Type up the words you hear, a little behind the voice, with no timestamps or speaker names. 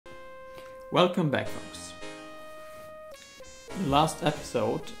Welcome back, folks. In the last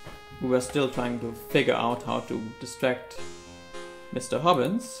episode, we were still trying to figure out how to distract Mr.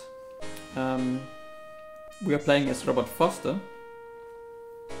 Hobbins. We are playing as Robert Foster,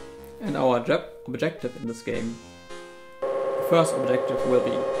 and our objective in this game, the first objective will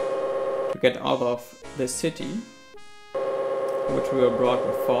be to get out of this city, which we were brought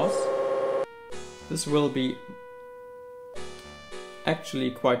with force. This will be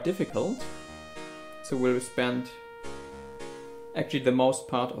actually quite difficult, so we'll spend actually the most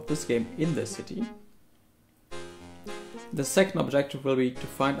part of this game in the city. The second objective will be to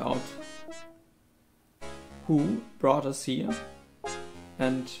find out who brought us here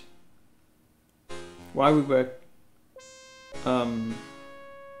and why we were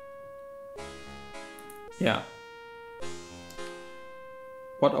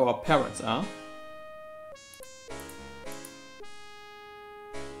what our parents are.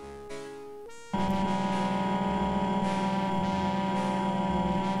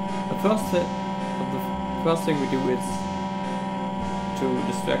 The first thing we do is to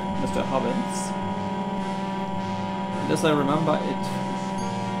distract Mr. Hobbins. And as I remember, it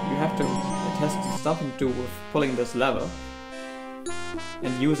has something to do with pulling this lever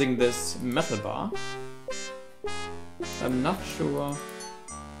and using this metal bar. I'm not sure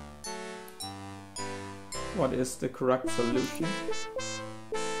what is the correct solution.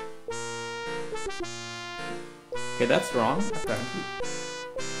 Okay, that's wrong, apparently.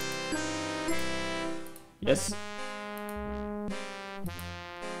 Yes.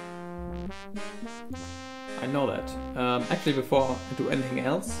 I know that. Actually, before I do anything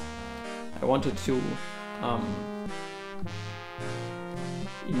else, I wanted to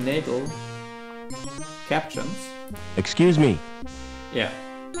enable captions. Excuse me. Yeah.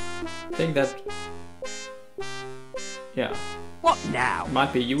 I think that, yeah. What now?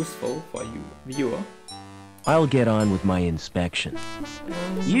 Might be useful for you, viewer. I'll get on with my inspection.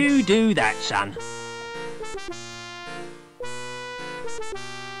 You do that, son.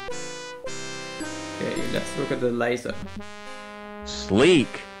 Okay, let's look at the laser.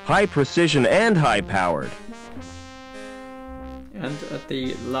 Sleek, high precision and high powered. And at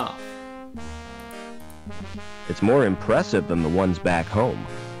the laugh. It's more impressive than the ones back home.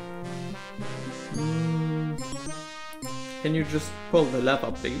 Can you just pull the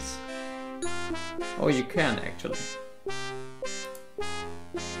lever, please? Oh, you can actually.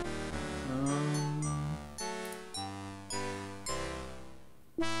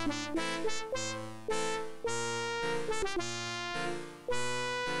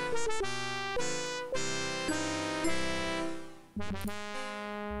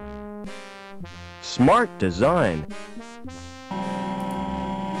 Smart design.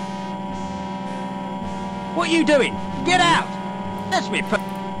 What are you doing? Get out! That's me.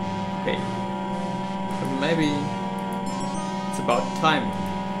 Okay. So maybe it's about timing.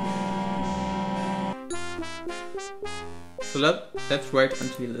 So let's wait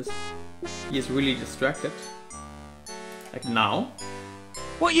until he is really distracted. Like now.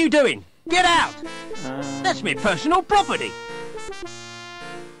 What are you doing? Get out! That's me personal property.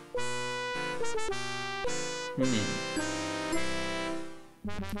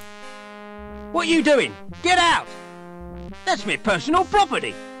 What are you doing? Get out! That's me personal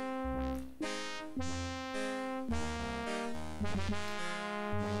property.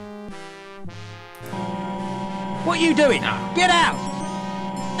 What are you doing? Get out!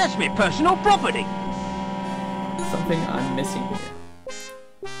 That's me personal property. Something I'm missing here.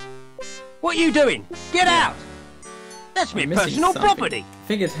 What are you doing? Get out! That's me personal property. I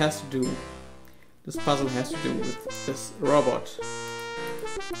think it has to do. This puzzle has to do with this robot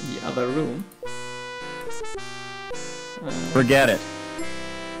in the other room. Forget it.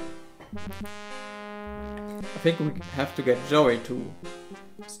 I think we have to get Joey to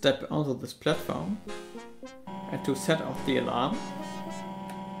step onto this platform and to set off the alarm.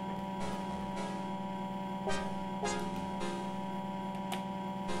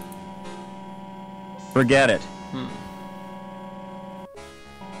 Forget it.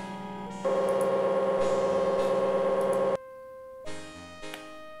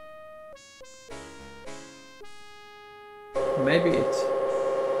 Maybe it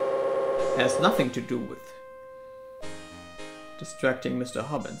has nothing to do with distracting Mr.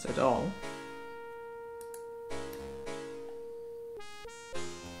 Hobbins at all.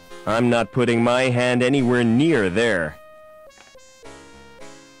 I'm not putting my hand anywhere near there.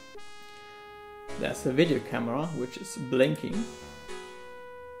 There's a video camera which is blinking.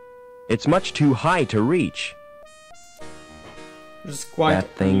 It's much too high to reach. Which is quite that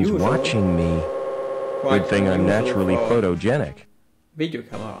thing's unusual. watching me. Good thing I'm naturally photogenic. video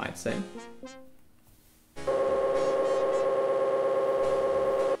camera, I'd say.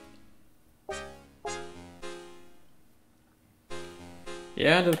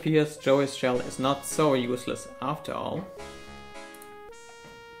 Yeah, it appears Joey's shell is not so useless after all.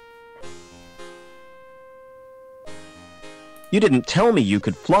 You didn't tell me you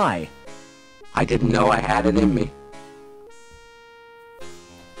could fly. I didn't know I had it in me.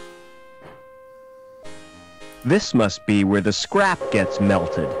 This must be where the scrap gets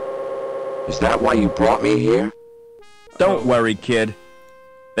melted. Is that why you brought me here? Don't worry, kid.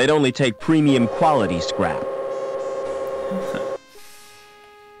 They'd only take premium quality scrap.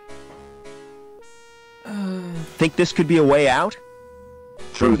 Think this could be a way out?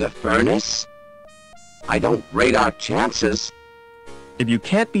 Through the furnace? I don't rate our chances. If you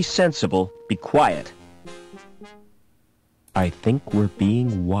can't be sensible, be quiet. I think we're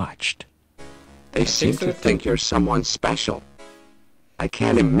being watched. They seem to think you're someone special. I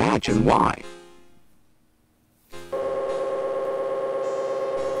can't imagine why.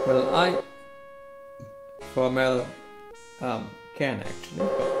 Well, I can actually,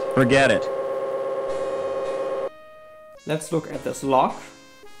 but Forget it. let's look at this lock.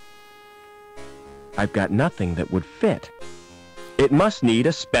 I've got nothing that would fit. It must need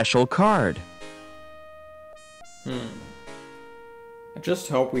a special card. I just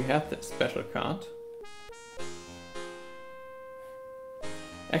hope we have this special card.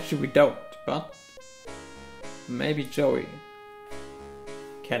 Actually, we don't, but maybe Joey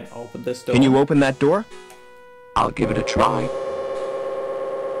can open this door. Can you open that door? I'll give it a try.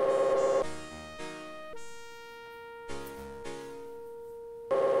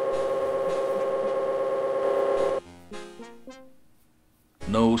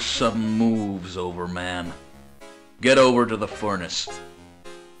 No sudden moves, Overmann. Get over to the furnace.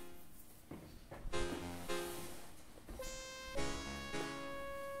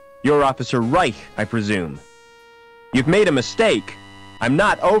 You're Officer Reich, I presume. You've made a mistake. I'm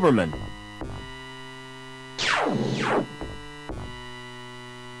not Overmann.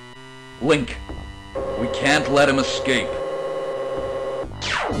 Link, we can't let him escape.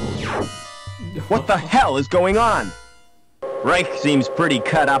 What the hell is going on? Reich seems pretty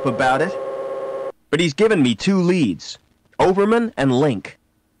cut up about it. But he's given me two leads, Overmann and Link.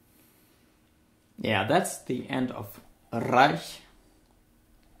 Yeah, that's the end of Reich.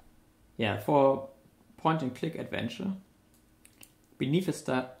 Yeah, for point-and-click adventure, Beneath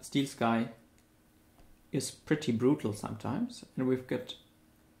the Steel Sky is pretty brutal sometimes, and we've got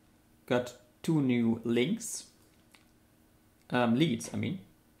two new leads. I mean,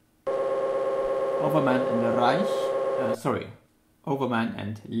 Overmann and Reich. Overmann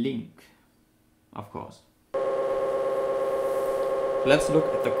and Link, of course. Let's look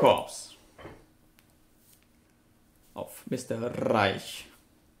at the corpse of Mr. Reich.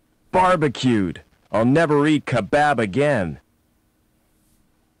 Barbecued. I'll never eat kebab again.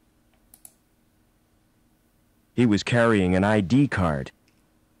 He was carrying an ID card.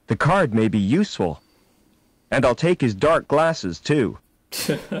 The card may be useful. And I'll take his dark glasses, too.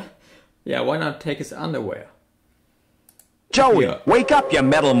 Yeah, why not take his underwear? Joey, wake up, you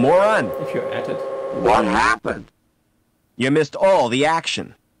metal moron! If you're at it. What happened? You missed all the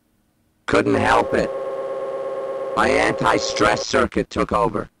action. Couldn't help it. My anti-stress circuit took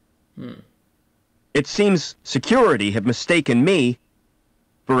over. It seems security have mistaken me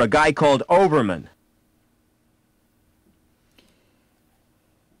for a guy called Overmann.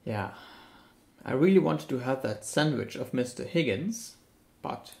 Yeah, I really wanted to have that sandwich of Mr. Higgins,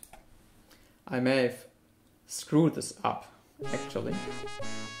 but I may have screwed this up, actually,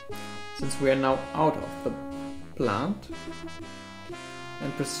 since we are now out of the plant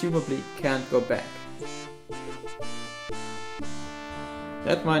and presumably can't go back.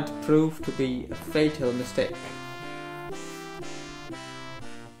 That might prove to be a fatal mistake.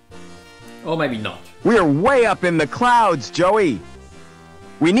 Or maybe not. We're way up in the clouds, Joey.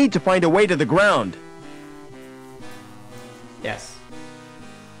 We need to find a way to the ground. Yes.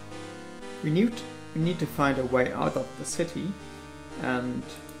 We need to find a way out of the city, and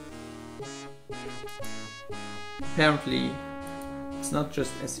apparently it's not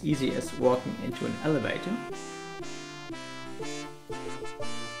just as easy as walking into an elevator.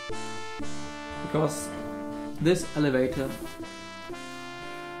 Because this elevator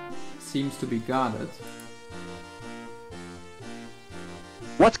seems to be guarded.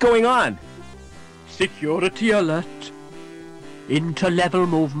 What's going on? Security alert. Interlevel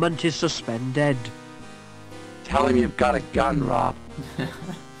movement is suspended. Tell him you've got a gun, Rob.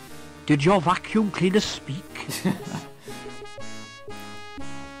 Did your vacuum cleaner speak?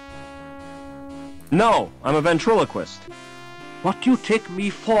 No, I'm a ventriloquist. What do you take me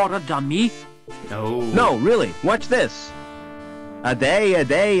for, a dummy? No. No, really, watch this. A day, a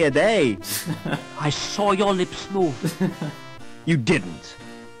day, a day. I saw your lips move. You didn't.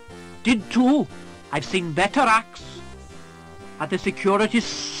 Did too. I've seen better acts. At the Security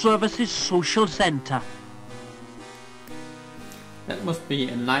Services Social Center. That must be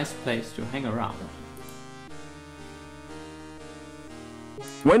a nice place to hang around.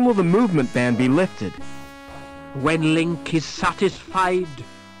 When will the movement ban be lifted? When Link is satisfied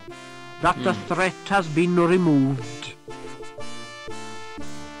that the threat has been removed.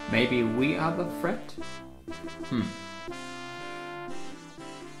 Maybe we are the threat?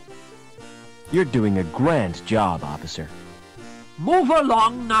 You're doing a grand job, officer. Move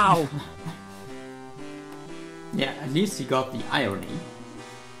along now. Yeah, at least he got the irony.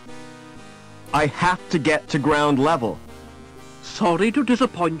 I have to get to ground level. Sorry to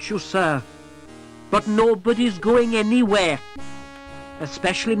disappoint you, sir, but nobody's going anywhere.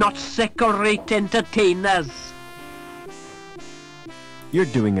 Especially not second-rate entertainers. You're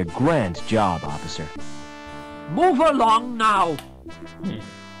doing a grand job, officer. Move along now.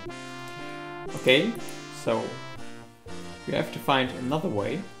 Okay, so we have to find another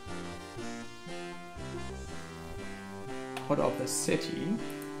way out of the city.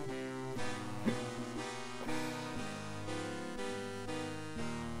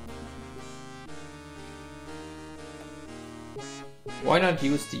 Why not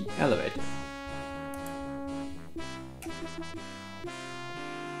use the elevator?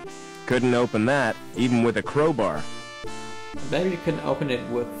 Couldn't open that, even with a crowbar. Maybe you can open it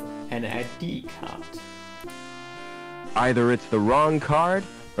with an ID card. Either it's the wrong card,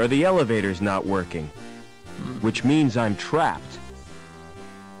 or the elevator's not working. Which means I'm trapped.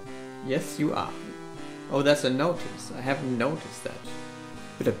 Yes, you are. Oh, that's a notice. I haven't noticed that.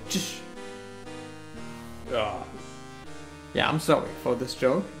 Bit of tsh. Yeah, I'm sorry for this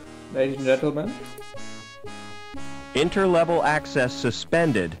joke, ladies and gentlemen. Interlevel access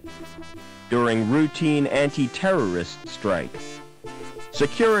suspended during routine anti-terrorist strike.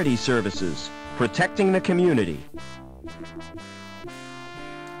 Security services, protecting the community.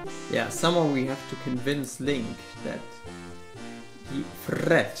 Yeah, somehow we have to convince Link that the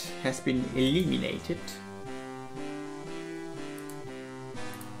threat has been eliminated.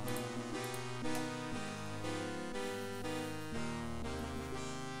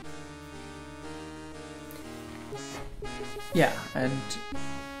 Yeah, and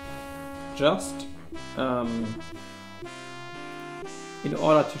just in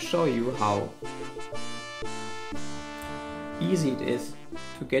order to show you how easy it is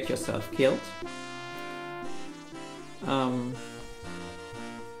to get yourself killed, I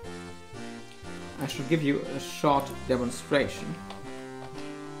should give you a short demonstration.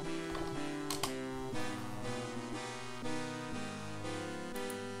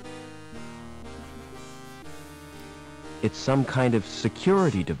 It's some kind of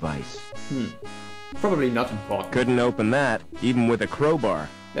security device. Probably not important. Couldn't open that, even with a crowbar.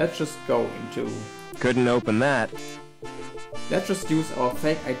 Let's just go into... Couldn't open that. Let's just use our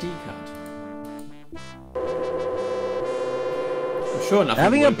fake ID card. I'm sure nothing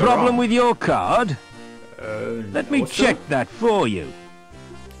Having will a go problem wrong. with your card? Let me No, sir. check that for you.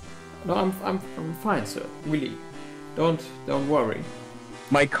 No, I'm fine, sir. Really. Don't worry.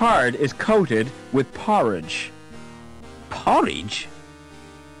 My card is coated with porridge. Porridge?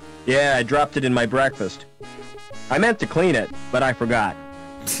 Yeah, I dropped it in my breakfast. I meant to clean it, but I forgot.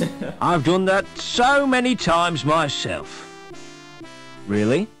 I've done that so many times myself.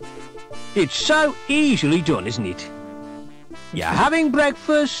 Really? It's so easily done, isn't it? You're having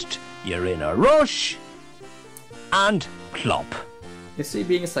breakfast, you're in a rush, and plop. Is he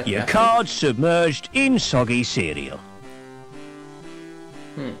being Your sarcastic? card's submerged in soggy cereal.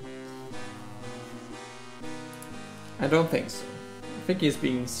 I don't think so. I think he's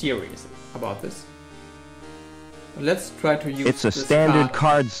being serious about this. But let's try to use It's a this standard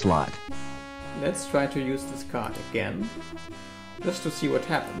card slot. Let's try to use this card again. Just to see what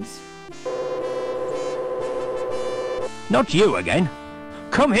happens. Not you again.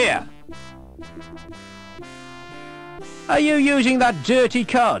 Come here. Are you using that dirty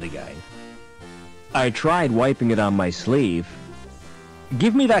card again? I tried wiping it on my sleeve.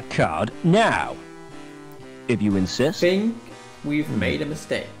 Give me that card now. If you insist. Think we've made a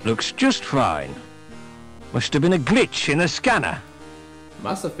mistake. Looks just fine. Must have been a glitch in the scanner.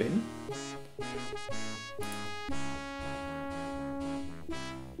 Must have been.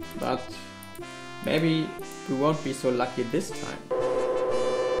 But maybe we won't be so lucky this time.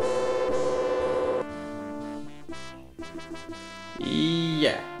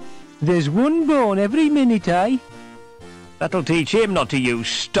 Yeah. There's one born every minute, eh? That'll teach him not to use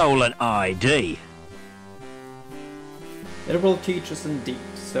stolen ID. It will teach us indeed,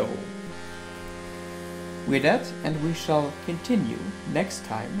 so... With that, and we shall continue next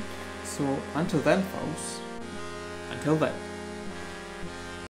time. So until then, folks, until then.